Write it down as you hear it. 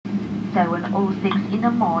7:06 in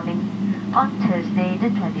the morning on Thursday, the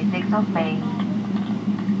 26th of May.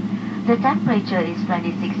 The temperature is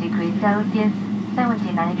 26 degrees Celsius,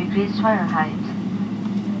 79 degrees Fahrenheit.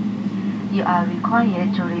 You are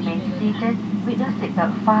required to remain seated with your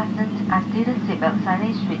seatbelt fastened until the seatbelt sign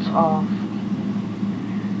is switched off.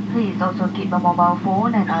 Please also keep your mobile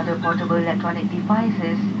phone and other portable electronic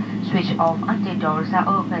devices switched off until doors are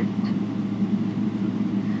opened.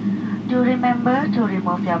 Do remember to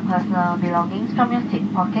remove your personal belongings from your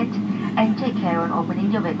seat pocket and take care on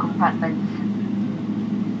opening your weight compartments.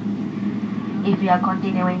 If you are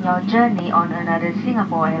continuing your journey on another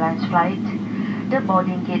Singapore Airlines flight, the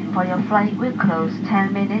boarding gate for your flight will close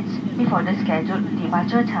 10 minutes before the scheduled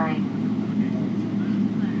departure time.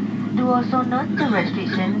 Do also note the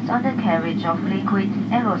restrictions on the carriage of liquids,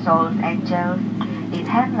 aerosols and gels in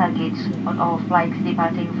hand luggage on all flights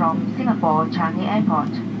departing from Singapore Changi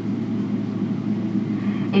Airport.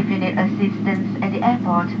 If you need assistance at the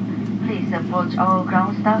airport, please approach our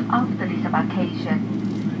ground staff after disembarkation.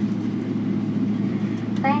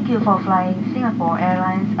 Thank you for flying Singapore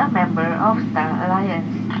Airlines, a member of Star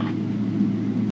Alliance.